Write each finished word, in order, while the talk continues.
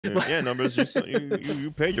Yeah, numbers.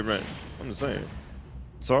 You paid your rent. I'm just saying.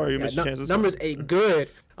 Sorry, you missed your chances. Numbers ain't good.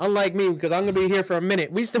 Unlike me, because I'm gonna be here for a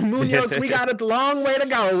minute. We still Munoz. We got a long way to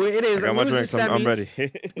go. It is I'm ready.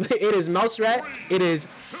 It is MouseRat. It is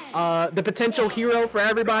the potential hero for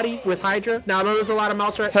everybody with Hydra. Now I know there's a lot of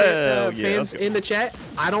MouseRat fans in the chat.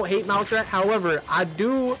 I don't hate MouseRat. However, I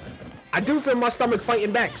do feel my stomach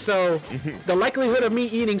fighting back. So the likelihood of me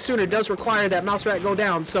eating sooner does require that MouseRat go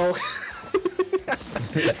down. So.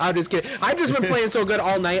 I'm just kidding. I've just been playing so good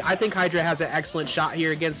all night. I think Hydra has an excellent shot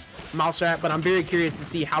here against MouseRat, but I'm very curious to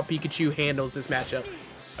see how Pikachu handles this matchup.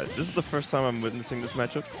 This is the first time I'm witnessing this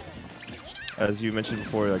matchup. As you mentioned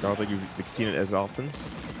before, like I don't think you've seen it as often.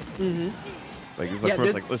 Like this is the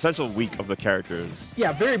first essential week of the characters.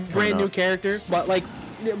 Yeah, very brand new character, but like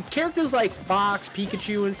characters like Fox,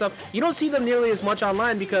 Pikachu, and stuff, you don't see them nearly as much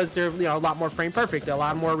online because they're a lot more frame perfect, a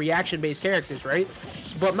lot more reaction-based characters, right?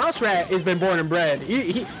 But MouseRat has been born and bred.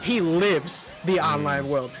 He lives the online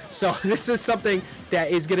world, so this is something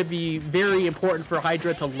that is going to be very important for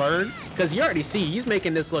Hydra to learn because you already see he's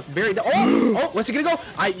making this look very. Oh, what's he gonna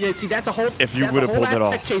go? See, that's a whole. If you would have pulled it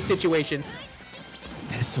off. Tech chase situation.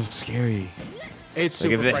 That's so scary. It's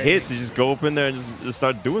super like if it hits, you just go up in there and just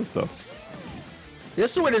start doing stuff.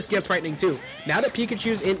 This is where this gets frightening too. Now that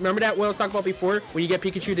Pikachu's in, remember that what I was talking about before, when you get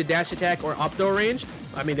Pikachu to dash attack or up throw range?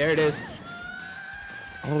 I mean, there it is.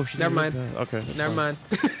 Oh, never mind. Okay, never mind.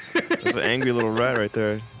 That's an angry little rat right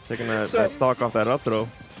there, taking that stock off that up throw.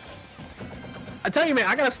 I tell you, man,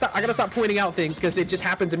 I gotta stop pointing out things because it just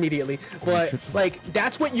happens immediately. But like,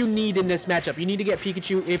 that's what you need in this matchup. You need to get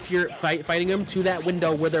Pikachu, if you're fighting him, to that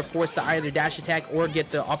window where they're forced to either dash attack or get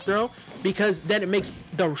the up throw, because then it makes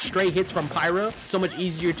the stray hits from Pyra so much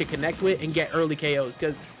easier to connect with and get early KOs.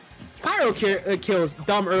 Because Pyro kills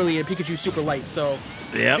dumb early and Pikachu super light. So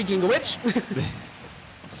speaking of which,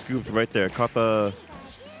 scooped right there, caught the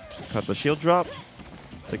shield drop,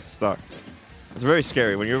 takes the stock. It's very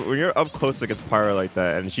scary when you're up close against Pyra like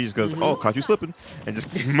that, and she just goes, "Oh, caught you slipping," and just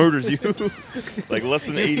murders you, like less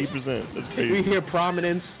than 80%. That's crazy. We hear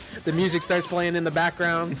prominence. The music starts playing in the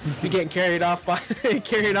background. You're getting carried off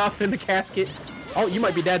in the casket. Oh, you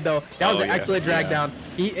might be dead though. That was an excellent drag down.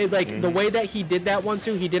 The way that he did that one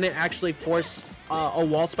too, he didn't actually force a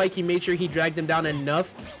wall spike. He made sure he dragged him down enough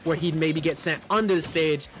where he'd maybe get sent under the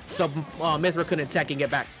stage, so Mythra couldn't attack and get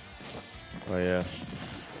back. Oh yeah.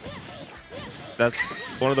 That's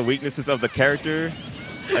one of the weaknesses of the character.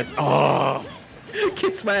 That's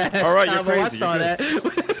kiss my ass. All right, you're crazy. I saw that.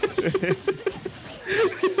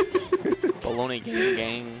 Baloney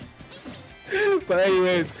gang. But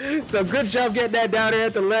anyways, so good job getting that down there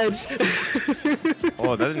at the ledge.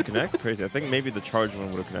 Oh, that didn't connect? Crazy. I think maybe the charge one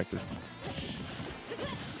would have connected.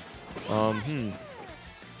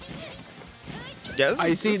 Yes.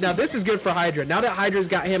 I see. Now this is good for Hydra. Now that Hydra's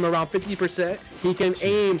got him around 50%, he can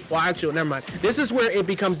aim. Well, actually, never mind. This is where it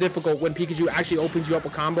becomes difficult when Pikachu actually opens you up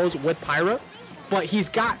with combos with Pyra. But he's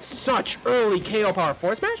got such early KO power.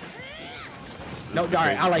 Force smash? No, all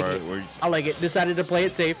right. I like it. I like it. Decided to play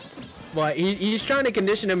it safe. But he's trying to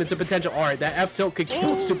condition him into potential. All right, that F tilt could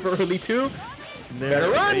kill super early too.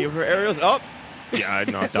 Better run. Aerials up. Yeah,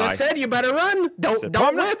 no, so I said you better run. Don't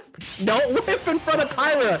whiff. Don't whiff in front of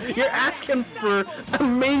Pyra. You're asking for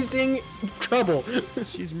amazing trouble.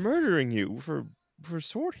 She's murdering you for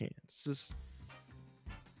sword hands. Just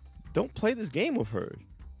don't play this game with her.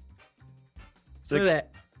 It's Look at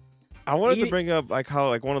that. I wanted to bring up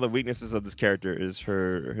how one of the weaknesses of this character is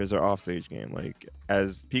her offstage game. Like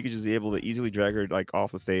as Pikachu's able to easily drag her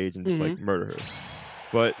off the stage and just murder her,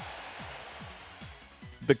 but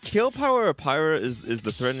the kill power of Pyra is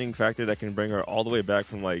the threatening factor that can bring her all the way back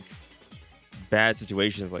from bad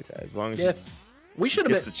situations like that. As long as she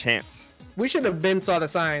gets the chance. We should have been saw the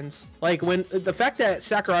signs. Like when the fact that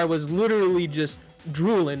Sakurai was literally just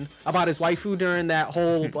drooling about his waifu during that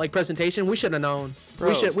whole presentation, we should have known.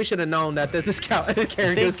 Bro. We should have known that this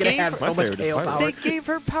character was gonna have so much KO power. They gave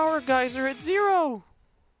her power geyser at 0.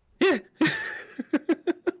 Yeah.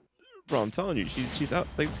 Bro, I'm telling you, she's out.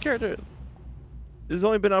 This character. This has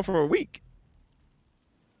only been out for a week.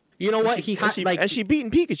 You know what? And she beating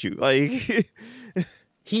Pikachu.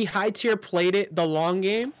 He high tier played it the long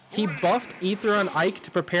game. He buffed Aether and Ike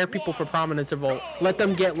to prepare people for Prominence Revolt. Let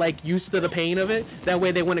them get used to the pain of it. That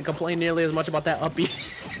way they wouldn't complain nearly as much about that upbeat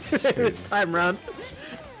this time around.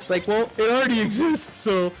 It's like, well, it already exists,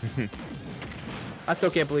 so. I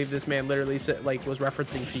still can't believe this man literally said, was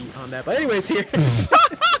referencing feet on that. But anyways, here.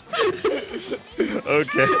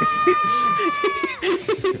 Okay.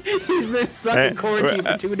 He's been stuck in quarantine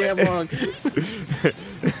for too damn long.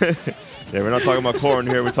 Yeah, we're not talking about corn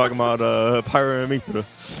here. We're talking about Pyra and Mythra.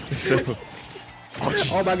 So,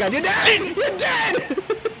 Oh my God, you're dead! You're dead!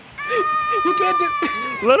 You can't do.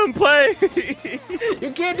 Let him play.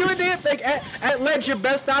 You can't do a damn thing. At ledge, your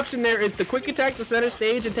best option there is to quick attack the center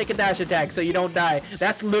stage and take a dash attack so you don't die.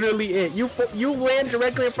 That's literally it. You land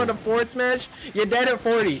directly in front of forward smash, you're dead at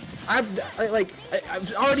 40.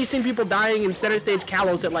 I've already seen people dying in center stage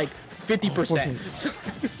Kalos at like 50%.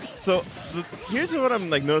 So here's what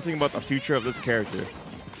I'm like noticing about the future of this character.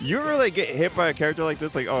 You ever like get hit by a character like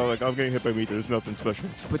this, like, oh, like I'm getting hit by me, there's nothing special.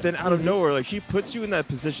 But then out of nowhere, like she puts you in that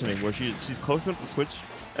positioning where she's close enough to switch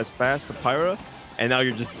as fast to Pyra, and now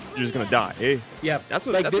you're just gonna die. Eh? Yeah, that's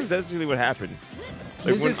essentially what happened.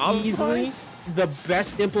 Like, this is easily the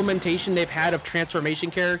best implementation they've had of transformation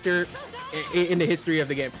character in the history of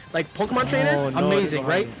the game. Like Pokemon Trainer, amazing,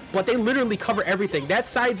 right? But they literally cover everything. That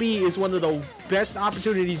side B is one of the best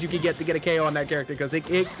opportunities you could get to get a KO on that character because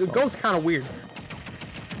it goes kind of weird.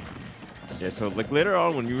 Yeah, so like later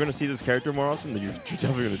on when you're gonna see this character more often, then you're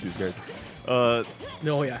definitely gonna see this character.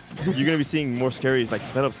 No, yeah. You're gonna be seeing more scary like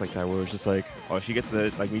setups like that where it's just like, oh, she gets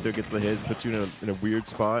the like Mythra gets the hit, puts you in a weird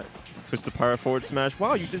spot, switch to Pyra forward smash.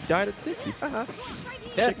 Wow, you just died at 60.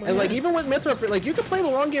 Yeah, and like even with Mythra, like you can play the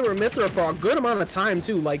long game with Mythra for a good amount of time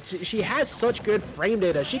too. Like she has such good frame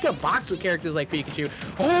data. She can box with characters like Pikachu.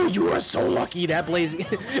 Oh, you are so lucky that blazing.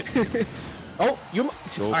 Oh, you.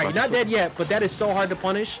 All right, you're not dead yet, but that is so hard to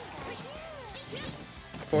punish.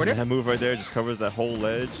 And that move right there just covers that whole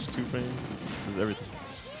ledge, 2 frames, just everything.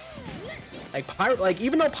 Like Pyra, like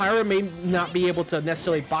even though Pyra may not be able to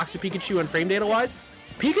necessarily box with Pikachu and frame data wise,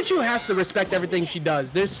 Pikachu has to respect everything she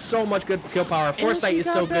does. There's so much good kill power. Foresight is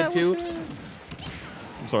so good too.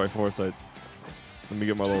 I'm sorry, Foresight. Let me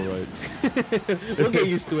get my low right. We'll get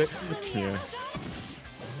used to it. Yeah.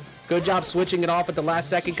 Good job switching it off at the last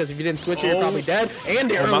second, because if you didn't switch it, you're probably dead. And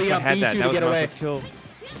the early up B2 to get away. Kill.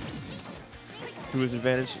 To his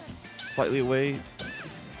advantage, slightly away.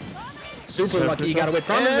 Super lucky. You got to wait.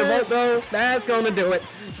 Promise your vote though. That's going to do it.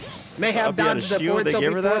 May have dodged the forward tilt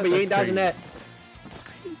before, but you ain't dodging that. That's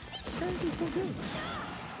crazy. This character's so good.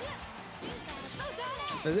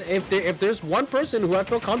 If there's one person who I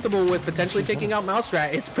feel comfortable with potentially taking out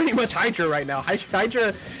MouseRat, it's pretty much Hydra right now.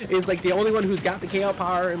 Hydra is like the only one who's got the KO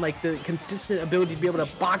power and like the consistent ability to be able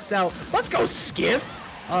to box out. Let's go, Skiff.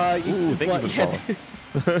 Ooh, thank you for calling.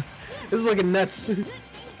 This is looking nuts. To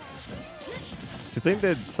think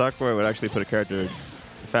that Sakurai would actually put a character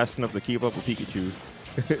fast enough to keep up with Pikachu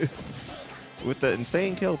with the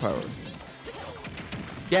insane kill power.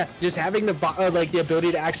 Yeah, just having the like the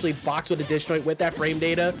ability to actually box with a disjoint with that frame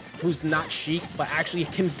data, who's not chic but actually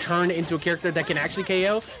can turn into a character that can actually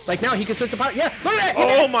KO. Like now he can switch the power. Yeah, look at that.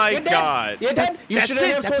 Oh my God! You're dead.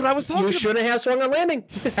 That's what I was talking about. You shouldn't have swung on landing.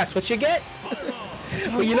 That's what you get. That's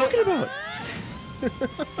what I was talking about.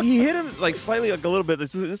 He hit him like slightly, like a little bit.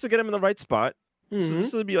 This is to get him in the right spot. So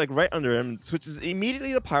this will be like right under him. Switches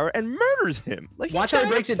immediately to Pyra and murders him. Like watch how he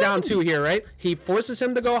breaks it down too here, right? He forces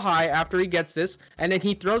him to go high after he gets this, and then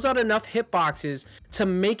he throws out enough hitboxes to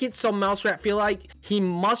make it so MouseRat feel like he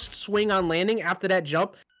must swing on landing after that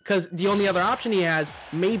jump. Because the only other option he has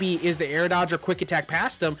maybe is the air dodge or quick attack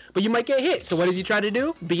past him, but you might get hit. So what does he try to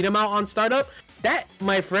do? Beat him out on startup? That,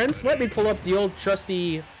 my friends, let me pull up the old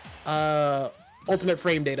trusty ultimate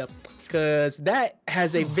frame data, because that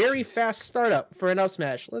has a very fast startup for an up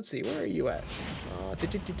smash. Let's see, where are you at?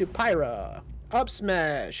 Pyra up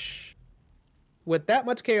smash with that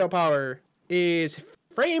much KO power is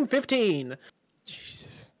frame 15.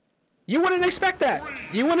 Jesus, you wouldn't expect that.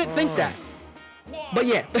 You wouldn't think that. But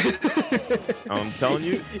yeah. I'm telling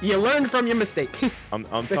you, you learned from your mistake.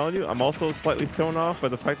 I'm telling you, I'm also slightly thrown off by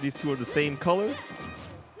the fact these two are the same color.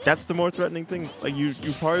 That's the more threatening thing. Like you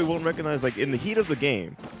probably won't recognize, like in the heat of the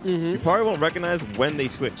game, you probably won't recognize when they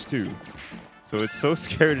switch too. So it's so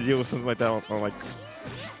scary to deal with something like that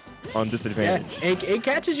on disadvantage. Yeah, it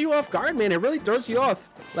catches you off guard, man. It really throws you off.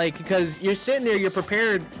 Like, because you're sitting there, you're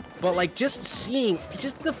prepared, but like just seeing,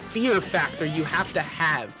 just the fear factor you have to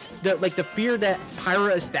have, the fear that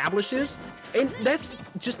Pyra establishes. And that's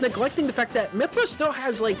just neglecting the fact that Mythra still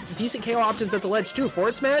has like decent KO options at the ledge too.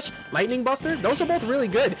 Forward smash, lightning buster, those are both really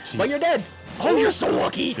good. Jeez. But you're dead. Oh, you're so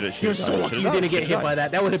lucky. You're so lucky you didn't get hit by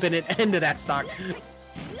that. That would have been an end to that stock.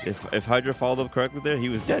 If Hydra followed up correctly there, he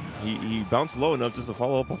was dead. He bounced low enough just to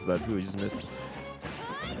follow up off of that too. He just missed.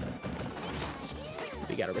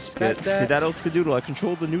 You gotta respect that. Skedaddle Skadoodle, I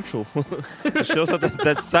controlled the neutral. It shows up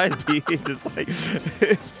that side B, just like.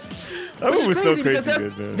 That move was so crazy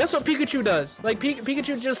good, man. That's what Pikachu does. Like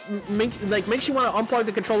Pikachu just makes you want to unplug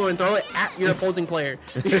the controller and throw it at your opposing player.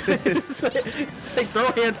 it's like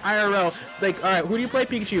throw hands IRL. It's like, all right, who do you play?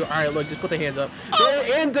 Pikachu. All right, look, just put the hands up.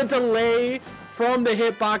 And the delay from the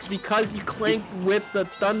hitbox because you clanked with the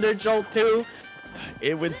Thunder Jolt too.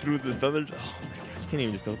 It went through the Thunder. Oh my god, you can't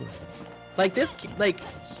even just do this. Like this, like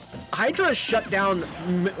Hydra has shut down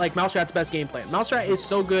like MouseRat's best game plan. MouseRat is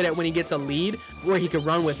so good at when he gets a lead where he can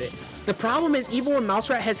run with it. The problem is even when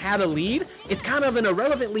MouseRat has had a lead, it's kind of an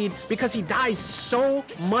irrelevant lead because he dies so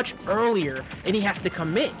much earlier and he has to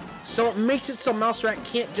commit. So it makes it so MouseRat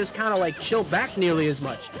can't just kind of like chill back nearly as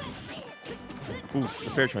much. Ooh, the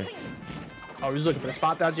fair train. Oh, he's looking for the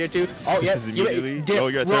spot down here too. Oh yeah, oh,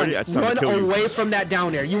 you're at 30. Run away from that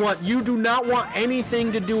down air. You do not want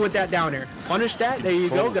anything to do with that down air. Punish that. There you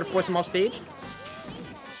go. Gotta force him off stage.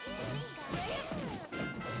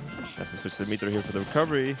 That's the switch to Mithra here for the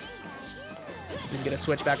recovery. He's gonna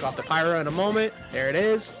switch back off the Pyra in a moment. There it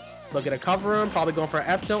is. Looking to cover him. Probably going for an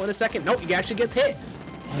F tilt in a second. Nope, he actually gets hit.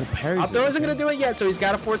 Oh, parries. Up throw isn't gonna do it yet, so he's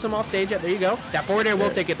gotta force him off stage. Yet. There you go. That forward air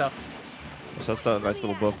will take it though. So that's a nice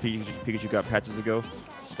little buff Pikachu got patches ago.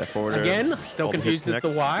 That forward again, still confused as to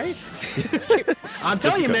why. I'm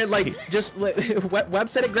telling you, man. Like, just Webb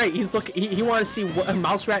said it great. He's he wants to see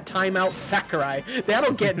MouseRat timeout Sakurai.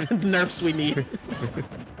 That'll get the nerfs we need.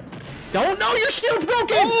 Don't know your shield's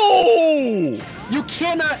broken. Oh! You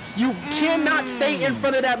cannot stay in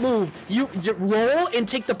front of that move. You roll and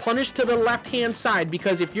take the punish to the left-hand side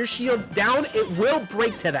because if your shield's down, it will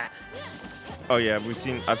break to that. Oh yeah,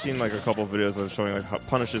 I've seen like a couple of videos of showing like how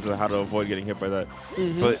punishes and how to avoid getting hit by that.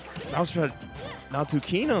 But MouseRat not too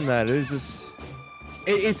keen on that. It's just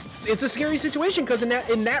it's a scary situation because in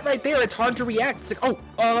that right there, it's hard to react. It's like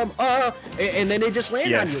and then they just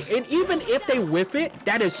land on you. And even if they whiff it,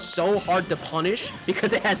 that is so hard to punish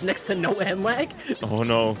because it has next to no end lag. Oh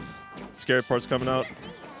no, scary part's coming out.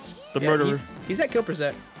 The murderer. He's at kill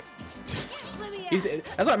percent.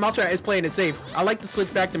 That's why MouseRat is playing it safe. I like to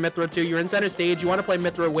switch back to Mithra too. You're in center stage. You want to play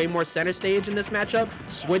Mithra way more center stage in this matchup.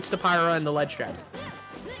 Switch to Pyra and the ledge traps.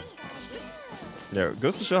 Yeah, it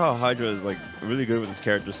goes to show how Hydra is like really good with his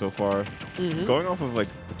character so far. Going off of like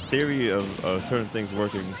the theory of certain things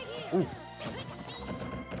working. Ooh.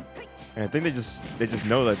 And I think they just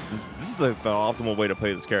know that this is the optimal way to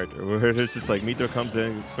play this character. Where it's just like Mithra comes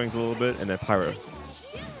in, swings a little bit, and then Pyra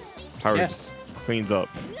just cleans up.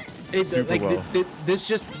 This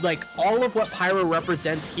just like all of what Pyra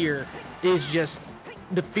represents here is just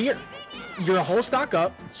the fear. You're a whole stock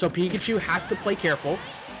up, so Pikachu has to play careful,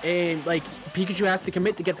 and like Pikachu has to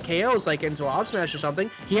commit to get the KOs like into a Up Smash or something.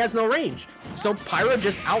 He has no range, so Pyra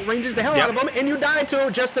just outranges the hell out of him, and you die to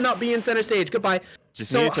just to not be in center stage. Goodbye.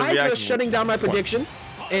 So Hydra is shutting down my prediction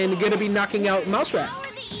and gonna be knocking out MouseRat.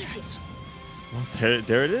 Well,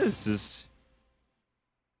 there it is. Just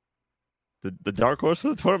the dark horse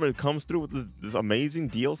of the tournament comes through with this amazing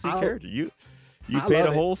DLC character. You paid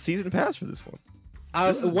a whole season pass for this one.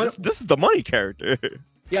 This is the money character.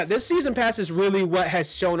 Yeah, this season pass is really what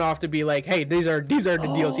has shown off to be like, hey, these are the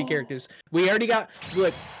DLC characters. We already got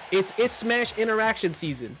look. It's Smash interaction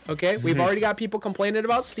season, okay? We've already got people complaining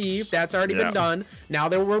about Steve. That's already been done. Now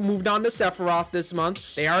that we're moved on to Sephiroth this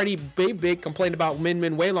month, they already big complained about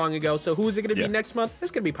Min way long ago. So who's it going to be next month?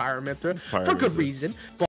 It's going to be Pyra Mithra for good reason. But